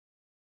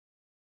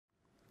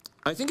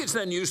I think it's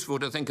then useful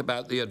to think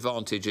about the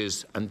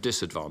advantages and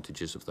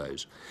disadvantages of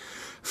those.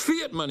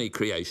 Fiat money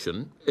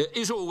creation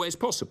is always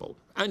possible.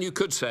 And you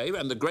could say,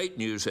 and the great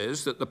news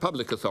is that the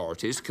public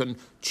authorities can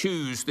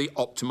choose the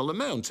optimal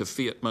amount of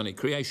fiat money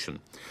creation.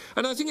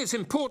 And I think it's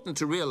important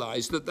to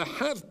realise that there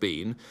have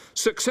been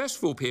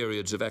successful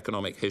periods of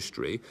economic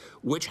history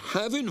which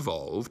have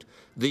involved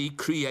the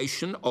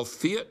creation of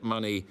fiat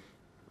money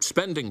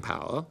spending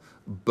power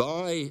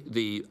by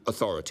the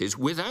authorities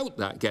without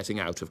that getting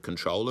out of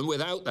control and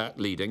without that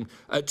leading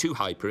to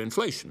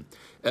hyperinflation.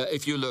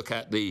 If you look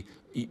at the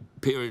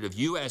period of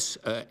US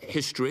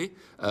history,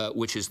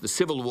 which is the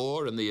Civil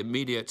War and the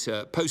immediate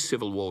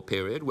post-Civil War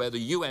period, where the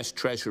US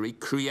Treasury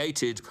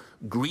created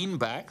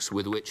greenbacks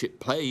with which it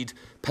paid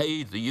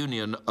the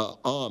Union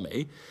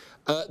Army,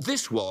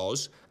 this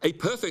was a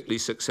perfectly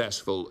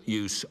successful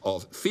use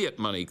of fiat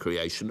money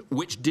creation,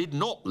 which did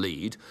not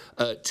lead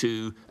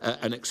to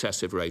an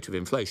excessive rate of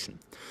inflation.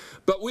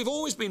 But we've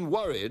always been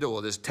worried,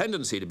 or there's a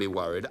tendency to be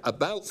worried,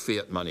 about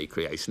fiat money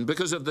creation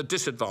because of the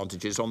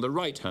disadvantages on the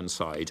right-hand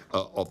side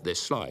of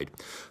this slide.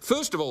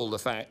 First of all, the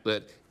fact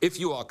that if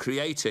you are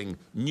creating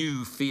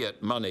new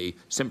fiat money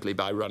simply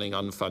by running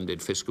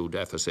unfunded fiscal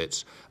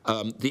deficits,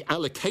 the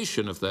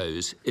allocation of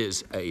those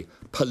is a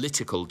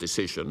political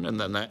decision, and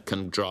then that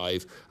can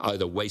drive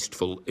either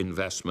wasteful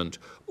investment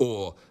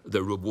or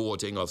the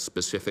rewarding of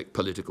specific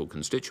political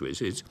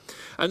constituencies.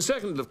 And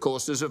second, of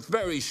course, there's a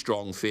very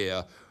strong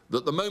fear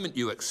that the moment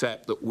you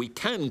accept that we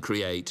can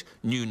create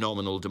new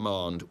nominal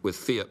demand with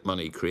fiat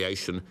money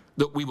creation,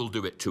 that we will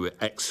do it to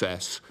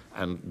excess.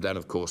 And then,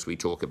 of course, we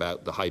talk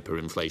about the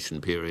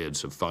hyperinflation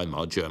periods of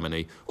Weimar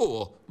Germany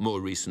or,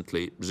 more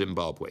recently,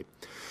 Zimbabwe.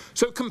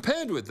 So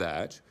compared with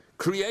that,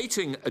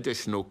 creating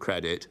additional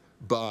credit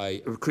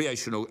by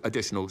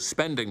additional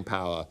spending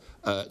power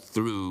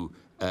through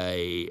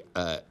a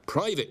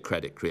private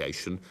credit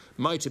creation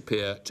might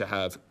appear to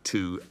have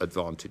two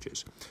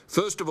advantages.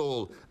 First of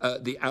all,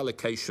 the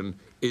allocation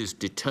is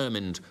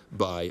determined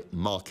by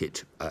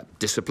market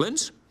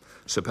disciplines,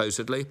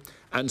 supposedly,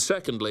 and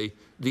secondly,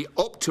 the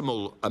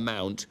optimal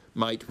amount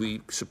might,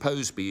 we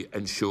suppose, be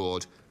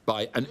ensured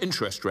by an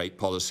interest rate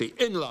policy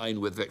in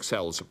line with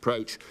Wicksell's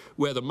approach,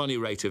 where the money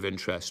rate of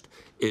interest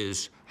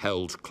is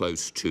held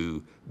close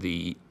to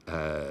the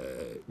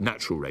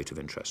natural rate of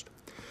interest.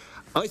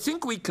 I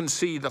think we can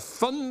see the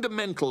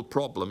fundamental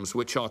problems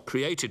which are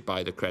created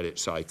by the credit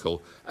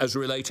cycle as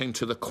relating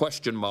to the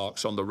question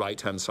marks on the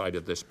right-hand side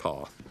of this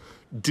path.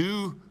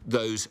 Do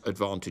those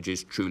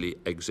advantages truly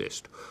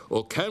exist?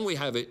 Or can we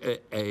have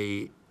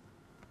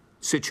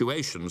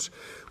situations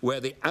where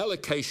the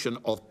allocation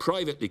of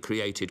privately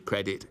created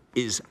credit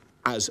is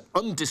as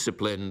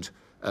undisciplined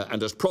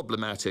and as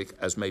problematic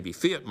as maybe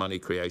fiat money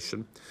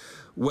creation,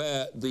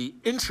 where the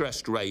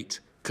interest rate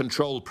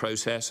control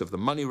process of the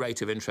money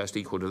rate of interest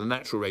equal to the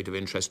natural rate of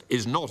interest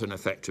is not an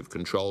effective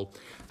control.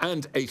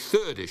 And a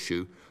third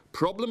issue,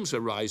 problems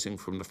arising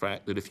from the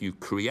fact that if you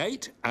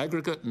create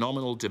aggregate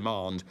nominal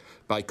demand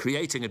by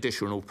creating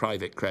additional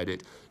private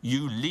credit,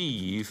 you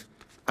leave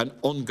an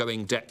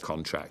ongoing debt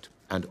contract,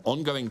 and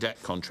ongoing debt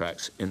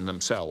contracts in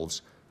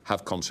themselves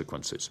have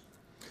consequences.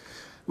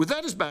 With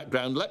that as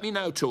background, let me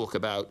now talk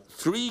about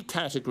three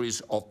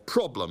categories of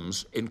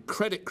problems in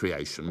credit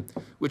creation,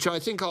 which I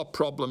think are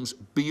problems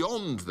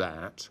beyond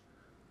that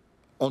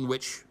on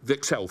which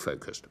Wicksell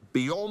focused,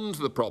 beyond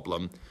the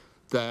problem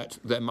that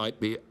there might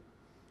be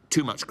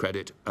too much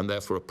credit and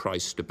therefore a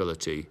price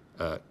stability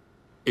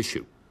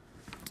issue.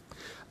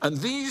 And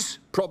these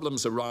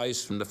problems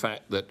arise from the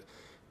fact that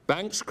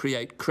banks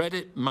create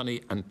credit,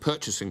 money, and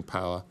purchasing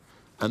power,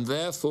 and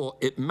therefore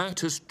it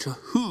matters to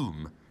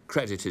whom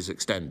credit is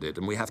extended,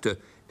 and we have to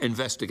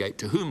investigate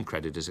to whom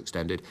credit is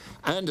extended.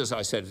 And as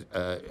I said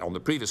on the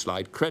previous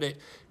slide, credit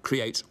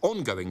creates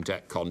ongoing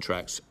debt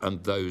contracts,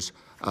 and those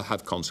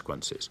have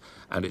consequences.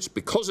 And it's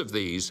because of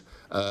these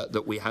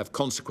that we have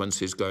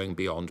consequences going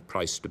beyond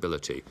price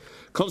stability.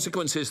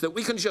 Consequences that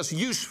we can just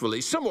usefully,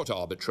 somewhat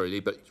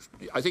arbitrarily, but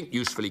I think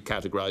usefully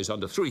categorize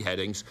under three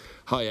headings: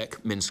 Hayek,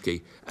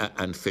 Minsky,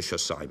 and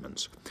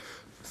Fisher-Simons.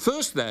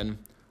 First then,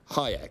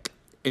 Hayek.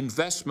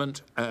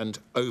 Investment and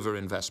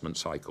over-investment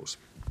cycles.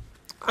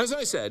 As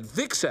I said,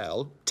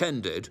 Wicksell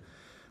tended,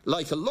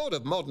 like a lot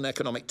of modern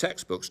economic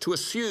textbooks, to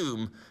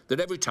assume that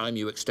every time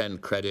you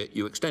extend credit,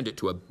 you extend it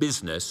to a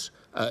business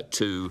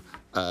to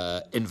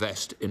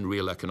invest in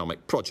real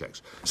economic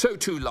projects. So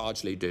too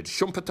largely did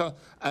Schumpeter,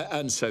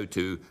 and so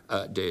too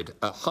did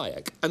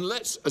Hayek. And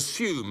let's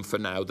assume for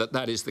now that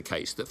that is the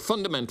case, that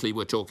fundamentally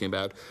we're talking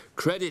about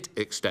credit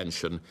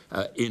extension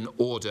in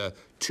order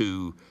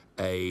to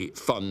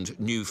fund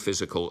new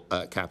physical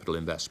capital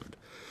investment.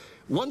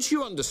 Once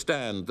you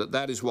understand that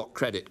that is what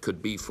credit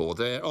could be for,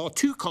 there are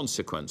two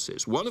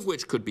consequences, one of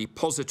which could be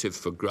positive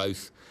for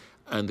growth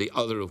and the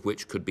other of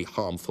which could be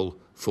harmful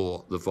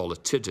for the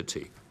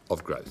volatility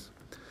of growth.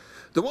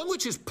 The one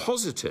which is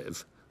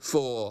positive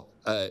for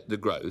the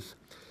growth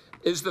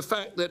is the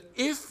fact that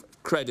if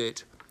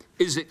credit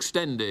is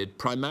extended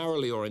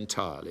primarily or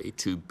entirely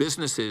to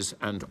businesses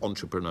and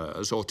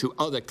entrepreneurs or to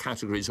other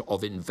categories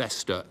of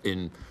investor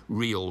in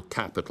real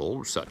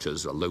capital, such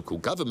as a local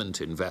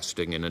government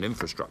investing in an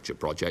infrastructure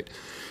project,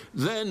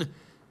 then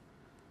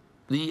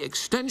the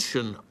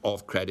extension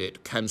of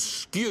credit can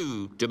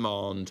skew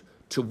demand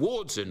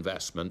towards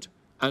investment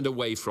and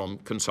away from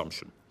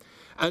consumption.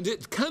 And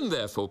it can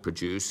therefore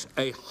produce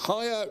a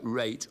higher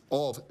rate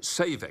of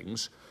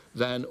savings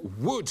than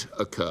would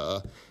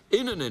occur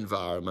in an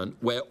environment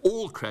where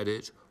all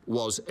credit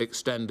was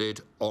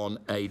extended on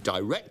a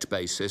direct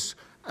basis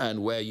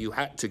and where you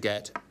had to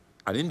get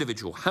an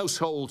individual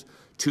household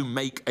to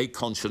make a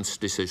conscious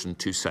decision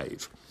to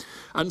save.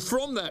 And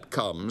from that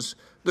comes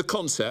the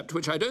concept,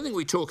 which I don't think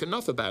we talk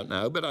enough about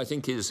now, but I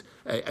think is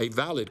a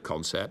valid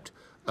concept,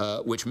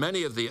 which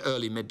many of the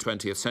early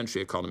mid-20th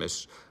century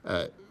economists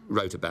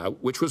wrote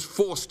about, which was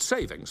forced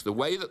savings, the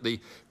way that the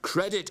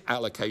credit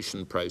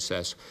allocation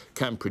process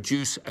can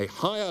produce a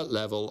higher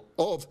level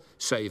of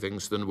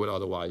savings than would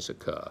otherwise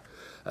occur.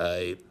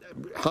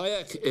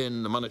 Hayek,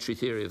 in the monetary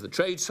theory of the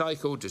trade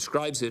cycle,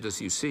 describes it, as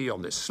you see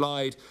on this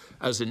slide,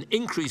 as an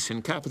increase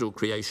in capital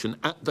creation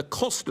at the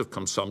cost of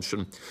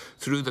consumption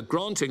through the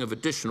granting of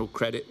additional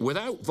credit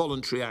without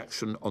voluntary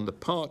action on the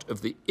part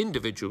of the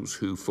individuals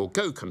who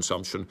forego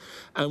consumption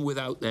and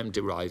without them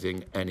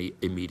deriving any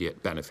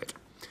immediate benefit.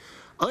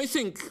 I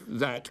think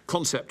that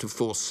concept of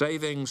forced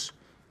savings,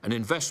 an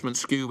investment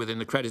skew within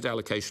the credit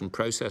allocation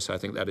process, I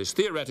think that is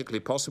theoretically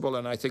possible,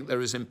 and I think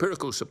there is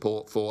empirical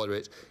support for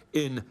it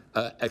in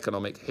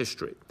economic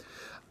history.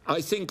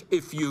 I think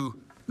if you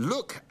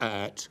look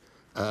at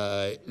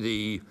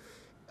the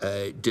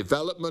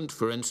development,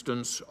 for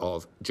instance,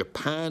 of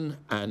Japan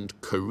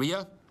and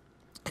Korea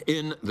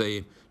in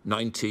the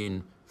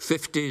 1950s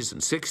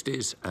and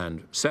 60s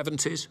and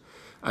 70s,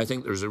 I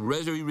think there's a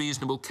very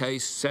reasonable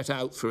case set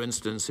out, for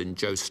instance, in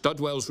Joe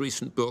Studwell's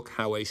recent book,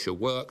 How Asia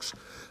Works,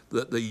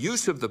 that the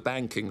use of the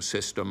banking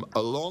system,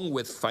 along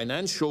with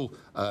financial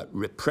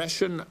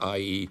repression,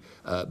 i.e.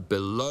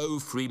 below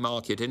free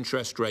market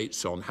interest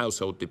rates on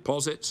household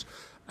deposits,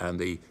 and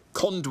the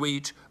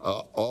conduit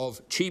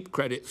of cheap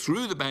credit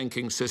through the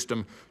banking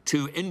system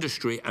to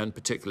industry, and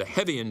particularly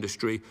heavy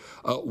industry,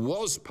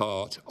 was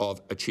part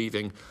of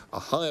achieving a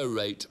higher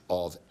rate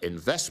of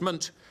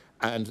investment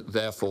and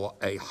therefore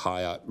a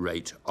higher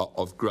rate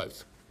of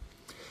growth.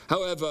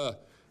 However,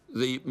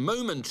 the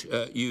moment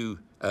you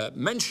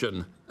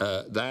mention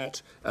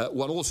that,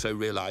 one also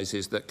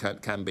realizes that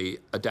can be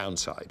a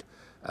downside.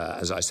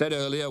 As I said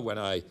earlier, when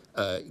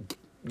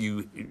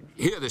you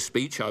hear this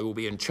speech, I will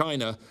be in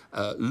China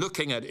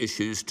looking at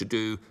issues to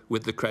do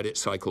with the credit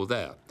cycle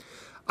there.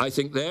 I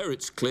think there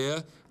it's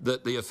clear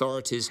that the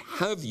authorities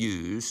have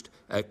used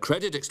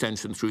credit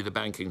extension through the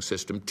banking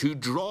system to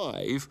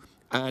drive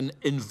an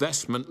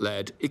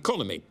investment-led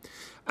economy.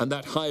 And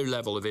that high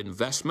level of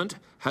investment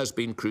has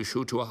been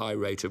crucial to a high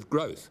rate of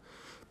growth.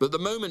 But the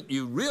moment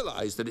you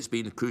realize that it's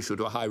been crucial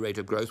to a high rate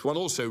of growth, one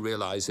also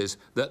realizes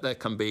that there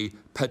can be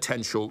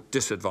potential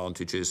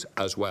disadvantages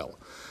as well.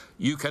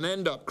 You can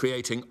end up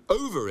creating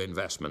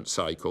over-investment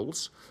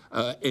cycles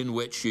in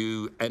which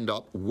you end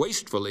up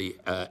wastefully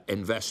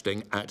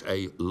investing at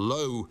a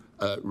low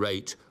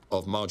rate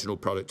of marginal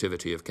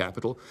productivity of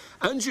capital,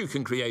 and you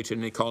can create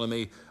an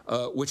economy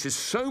which is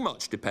so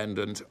much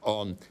dependent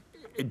on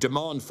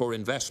demand for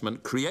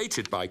investment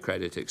created by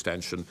credit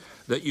extension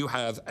that you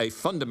have a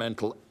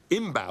fundamental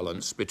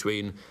imbalance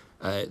between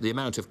the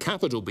amount of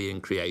capital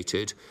being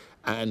created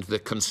and the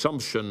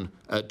consumption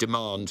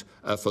demand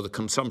for the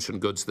consumption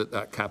goods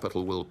that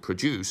capital will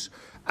produce.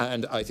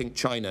 And I think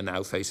China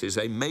now faces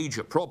a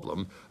major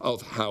problem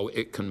of how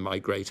it can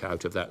migrate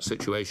out of that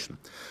situation.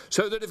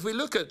 So that if we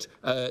look at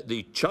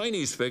the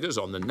Chinese figures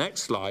on the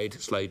next slide,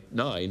 slide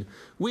 9,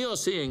 we are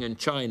seeing in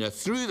China,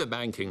 through the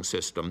banking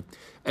system,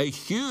 a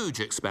huge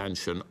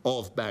expansion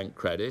of bank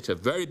credit, a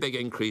very big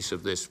increase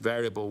of this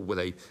variable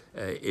with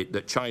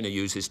that China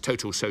uses,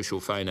 total social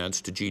finance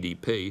to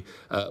GDP,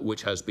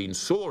 which has been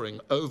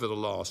soaring over the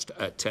last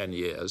 10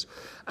 years.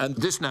 And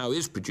this now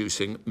is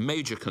producing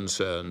major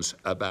concerns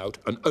about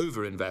an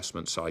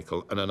overinvestment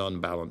cycle and an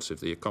unbalance of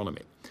the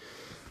economy.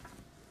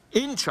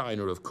 In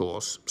China, of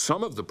course,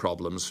 some of the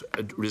problems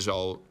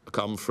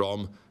come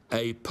from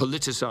a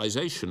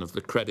politicization of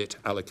the credit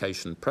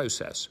allocation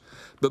process.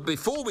 But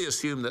before we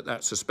assume that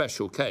that's a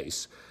special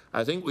case,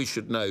 I think we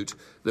should note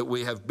that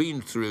we have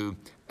been through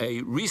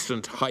a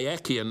recent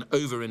Hayekian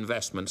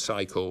overinvestment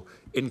cycle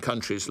in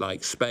countries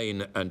like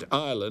Spain and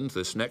Ireland.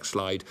 This next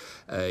slide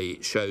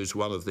shows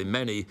one of the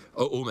many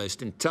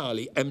almost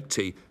entirely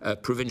empty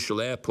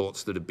provincial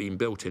airports that have been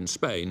built in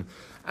Spain.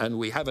 And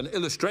we have an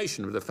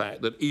illustration of the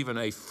fact that even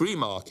a free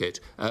market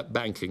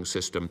banking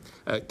system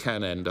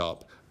can end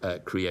up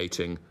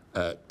creating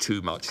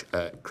too much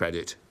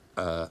credit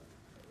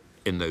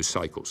in those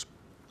cycles.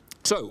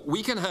 So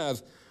we can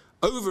have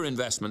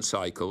overinvestment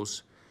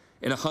cycles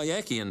in a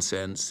Hayekian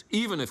sense,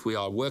 even if we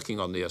are working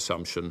on the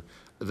assumption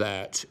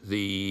that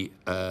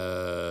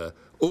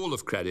all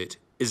of credit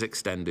is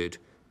extended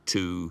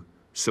to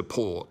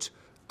support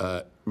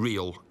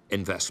real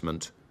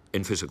investment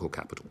in physical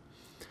capital.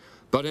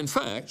 But in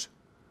fact,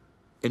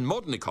 in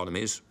modern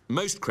economies,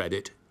 most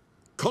credit,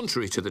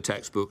 contrary to the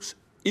textbooks,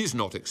 is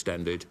not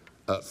extended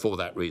for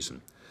that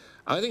reason.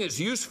 I think it's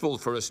useful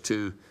for us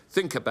to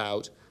think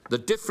about the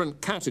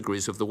different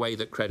categories of the way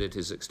that credit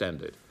is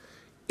extended.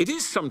 It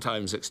is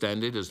sometimes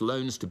extended as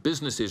loans to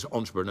businesses,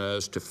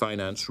 entrepreneurs, to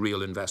finance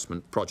real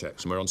investment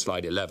projects, and we're on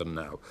slide 11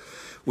 now.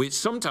 It's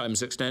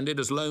sometimes extended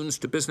as loans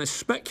to business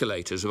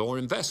speculators or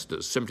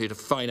investors, simply to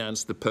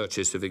finance the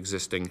purchase of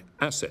existing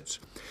assets.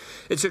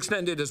 It's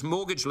extended as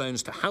mortgage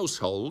loans to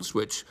households,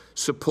 which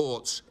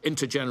supports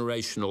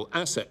intergenerational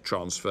asset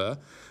transfer,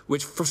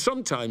 which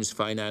sometimes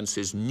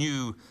finances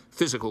new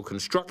physical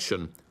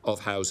construction of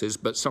houses,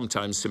 but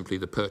sometimes simply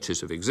the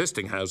purchase of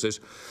existing houses.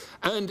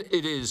 And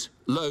it is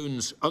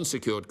loans,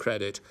 unsecured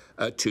credit,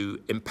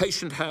 to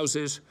impatient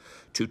houses,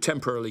 to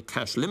temporarily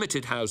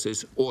cash-limited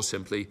houses, or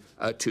simply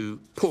to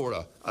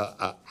poorer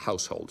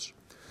households.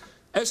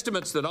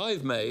 Estimates that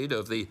I've made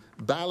of the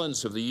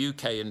balance of the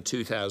UK in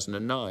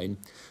 2009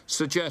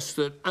 suggest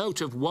that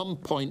out of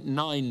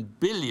 1.9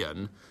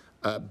 billion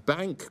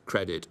bank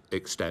credit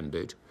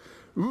extended,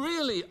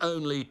 really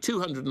only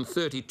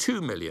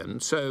 232 million,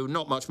 so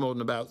not much more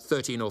than about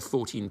 13 or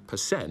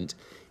 14%,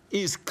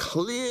 is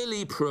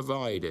clearly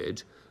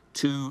provided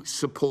to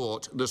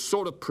support the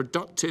sort of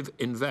productive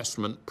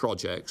investment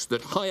projects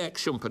that Hayek,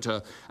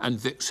 Schumpeter and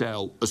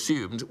Wicksell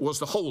assumed was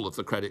the whole of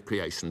the credit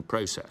creation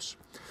process.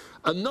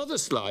 Another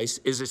slice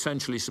is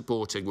essentially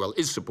supporting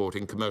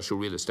commercial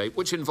real estate,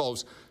 which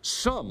involves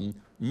some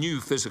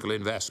new physical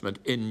investment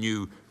in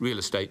new real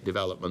estate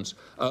developments,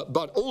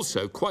 but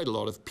also quite a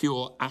lot of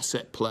pure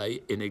asset play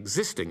in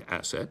existing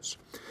assets.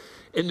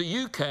 In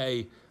the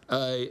UK,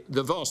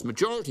 the vast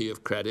majority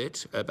of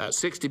credit, about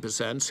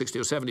 60%, 60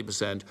 or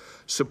 70%,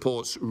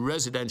 supports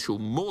residential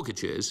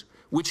mortgages,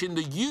 which in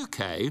the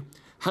UK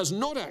has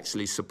not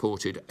actually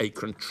supported a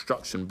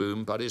construction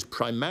boom, but is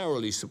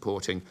primarily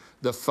supporting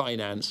the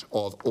finance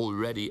of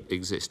already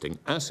existing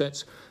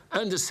assets.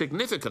 And a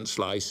significant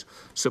slice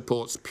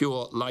supports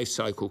pure life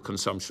cycle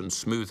consumption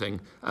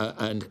smoothing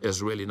and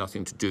has really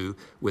nothing to do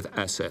with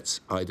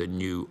assets either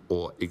new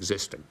or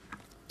existing.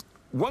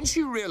 Once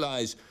you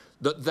realize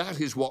that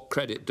that is what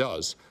credit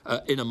does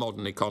in a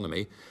modern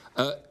economy,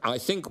 I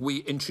think we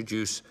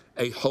introduce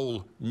a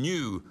whole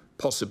new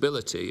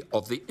possibility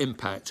of the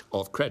impact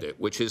of credit,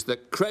 which is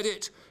that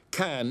credit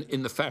can,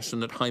 in the fashion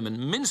that Hyman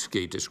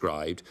Minsky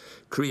described,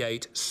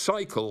 create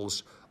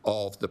cycles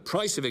of the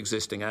price of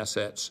existing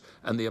assets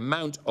and the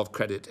amount of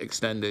credit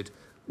extended,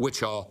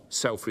 which are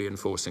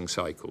self-reinforcing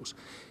cycles.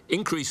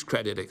 Increased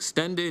credit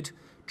extended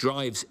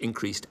drives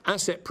increased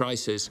asset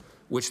prices,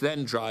 which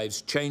then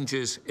drives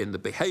changes in the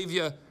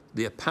behavior,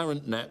 the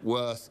apparent net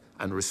worth,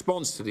 and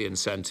response to the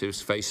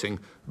incentives facing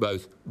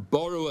both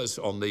borrowers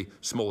on the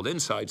small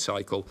inside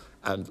cycle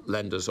and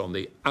lenders on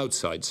the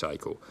outside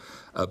cycle.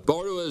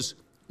 Borrowers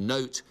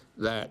note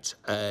that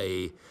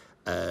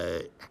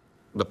the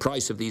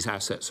price of these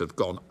assets have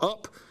gone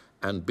up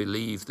and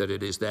believe that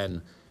it is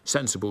then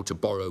sensible to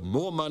borrow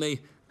more money,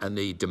 and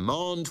the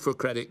demand for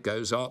credit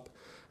goes up.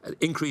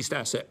 Increased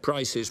asset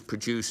prices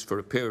produce for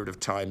a period of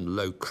time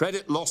low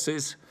credit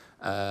losses.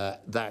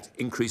 That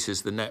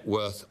increases the net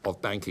worth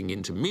of banking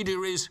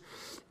intermediaries.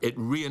 It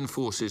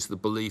reinforces the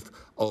belief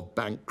of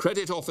bank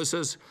credit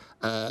officers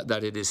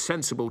that it is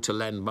sensible to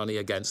lend money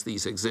against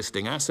these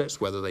existing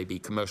assets, whether they be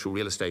commercial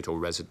real estate or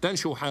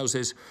residential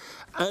houses,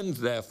 and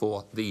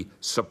therefore the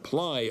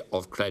supply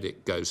of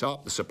credit goes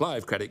up. The supply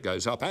of credit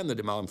goes up and the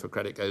demand for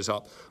credit goes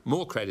up.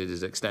 More credit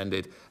is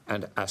extended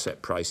and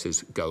asset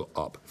prices go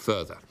up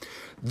further.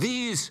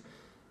 These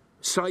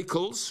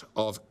cycles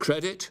of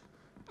credit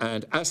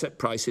and asset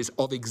prices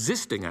of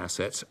existing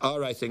assets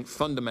are, I think,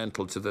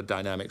 fundamental to the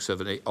dynamics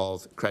of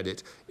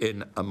credit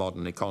in a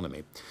modern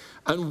economy.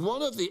 And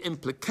one of the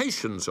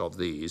implications of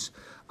these,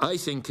 I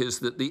think, is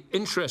that the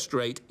interest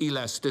rate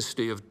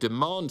elasticity of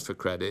demand for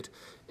credit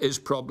is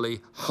probably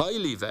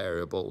highly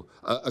variable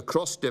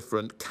across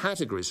different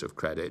categories of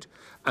credit,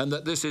 and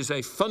that this is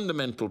a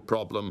fundamental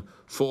problem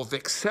for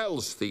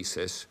Wicksell's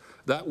thesis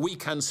that we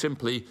can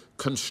simply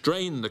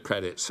constrain the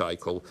credit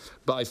cycle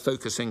by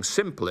focusing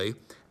simply,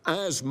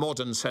 as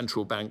modern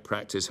central bank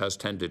practice has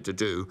tended to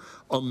do,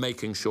 on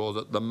making sure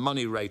that the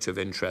money rate of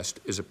interest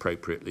is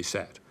appropriately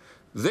set.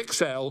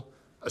 Wicksell,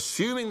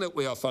 assuming that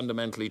we are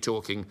fundamentally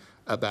talking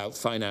about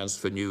finance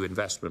for new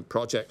investment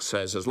projects,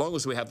 says as long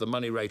as we have the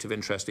money rate of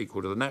interest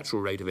equal to the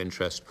natural rate of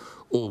interest,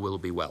 all will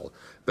be well.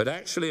 But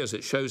actually, as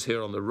it shows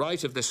here on the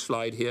right of this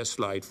slide here,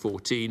 slide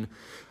 14,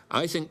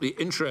 I think the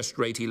interest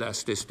rate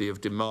elasticity of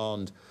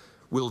demand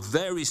will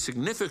vary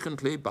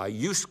significantly by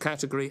use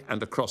category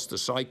and across the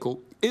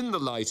cycle in the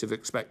light of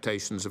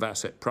expectations of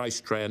asset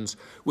price trends,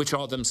 which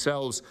are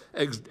themselves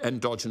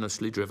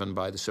endogenously driven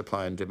by the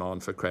supply and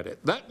demand for credit.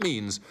 That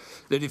means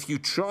that if you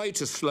try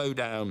to slow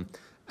down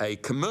a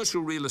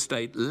commercial real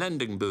estate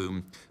lending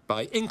boom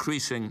by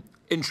increasing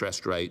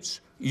interest rates,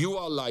 you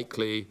are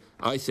likely,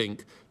 I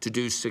think, to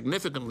do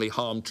significantly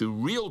harm to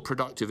real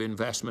productive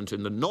investment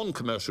in the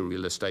non-commercial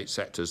real estate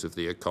sectors of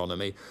the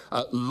economy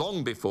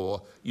long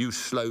before you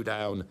slow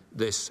down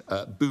this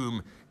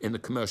boom in the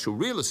commercial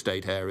real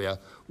estate area,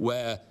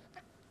 where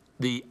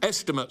the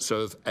estimates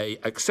of an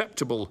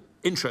acceptable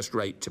interest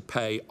rate to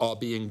pay are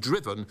being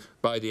driven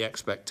by the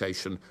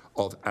expectation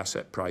of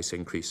asset price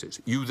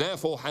increases. You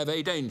therefore have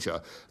a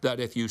danger that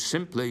if you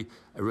simply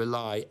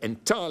rely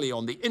entirely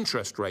on the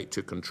interest rate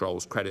to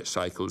control credit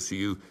cycles,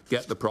 you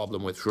get the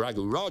problem which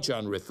Raghu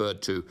Rajan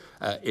referred to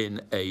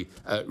in a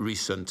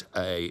recent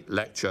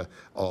lecture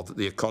of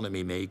the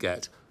economy may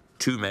get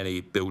too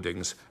many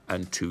buildings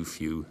and too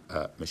few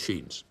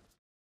machines.